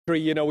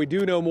You know, we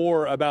do know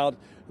more about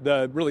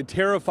the really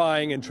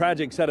terrifying and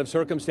tragic set of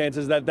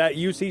circumstances that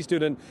UC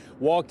student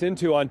walked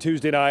into on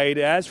Tuesday night.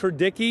 As for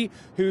Dickey,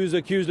 who's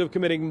accused of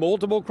committing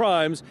multiple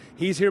crimes,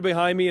 he's here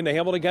behind me in the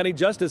Hamilton County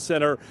Justice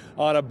Center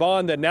on a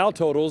bond that now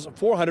totals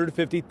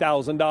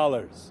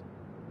 $450,000.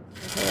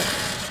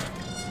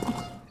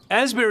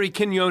 Asbury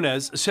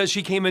Quinones says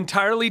she came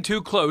entirely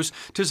too close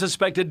to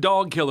suspected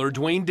dog killer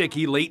Dwayne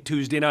Dickey late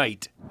Tuesday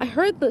night. I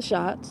heard the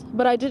shots,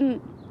 but I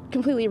didn't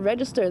completely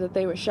register that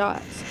they were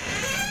shots.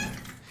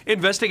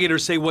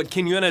 Investigators say what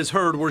Quinones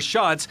heard were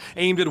shots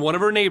aimed at one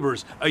of her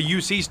neighbors, a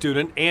UC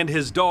student, and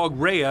his dog,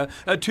 Rhea,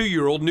 a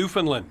 2-year-old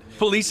Newfoundland.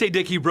 Police say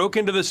Dickey broke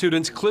into the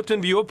student's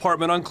Clifton View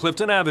apartment on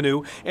Clifton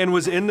Avenue and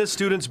was in the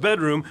student's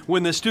bedroom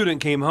when the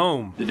student came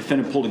home. The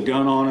defendant pulled a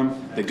gun on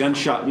him. The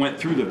gunshot went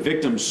through the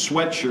victim's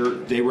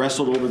sweatshirt. They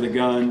wrestled over the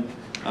gun.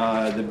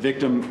 The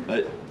victim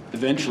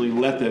eventually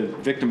let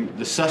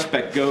the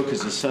suspect go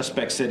because the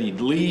suspect said he'd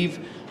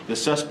leave. The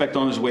suspect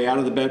on his way out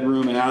of the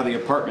bedroom and out of the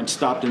apartment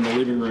stopped in the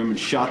living room and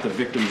shot the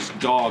victim's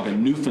dog, a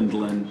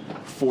Newfoundland,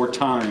 4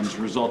 times,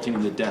 resulting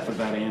in the death of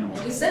that animal.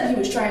 He said he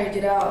was trying to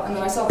get out, and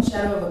then I saw the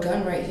shadow of a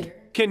gun right here.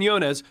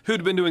 Quinones,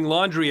 who'd been doing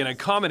laundry in a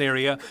common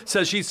area,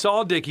 says she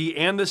saw Dickey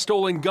and the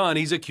stolen gun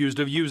he's accused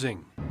of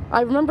using.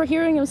 I remember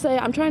hearing him say,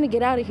 "I'm trying to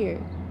get out of here."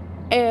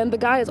 And the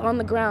guy is on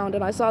the ground,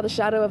 and I saw the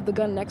shadow of the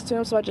gun next to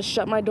him, so I just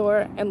shut my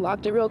door and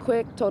locked it real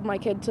quick, told my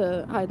kid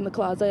to hide in the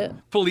closet.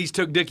 Police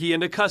took Dickey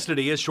into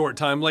custody a short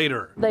time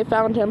later. They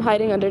found him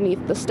hiding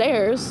underneath the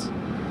stairs,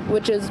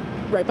 which is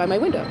right by my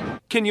window.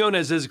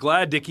 Quinones is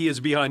glad Dickey is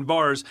behind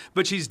bars,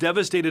 but she's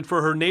devastated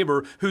for her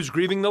neighbor who's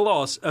grieving the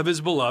loss of his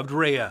beloved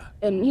Rhea.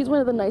 And he's one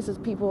of the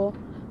nicest people.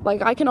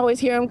 Like, I can always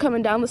hear him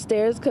coming down the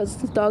stairs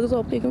because his dog is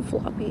all big and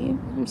floppy.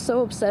 I'm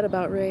so upset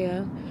about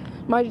Rhea.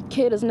 My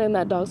kid has known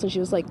that dog since she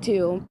was like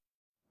 2.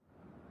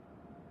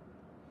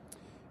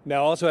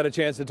 Now, also had a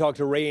chance to talk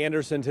to Ray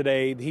Anderson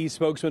today. He's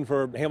spokesman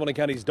for Hamilton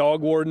County's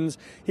dog wardens.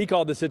 He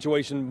called the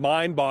situation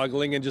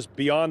mind-boggling and just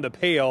beyond the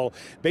pale.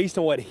 Based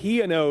on what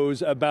he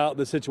knows about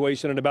the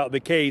situation and about the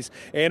case,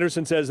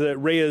 Anderson says that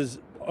Rhea's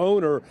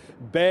owner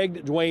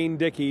begged Dwayne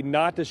Dickey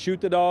not to shoot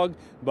the dog,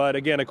 but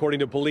again, according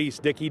to police,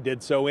 Dickey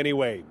did so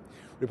anyway.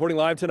 Reporting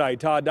live tonight,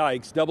 Todd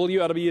Dykes,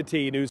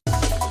 WLWT News.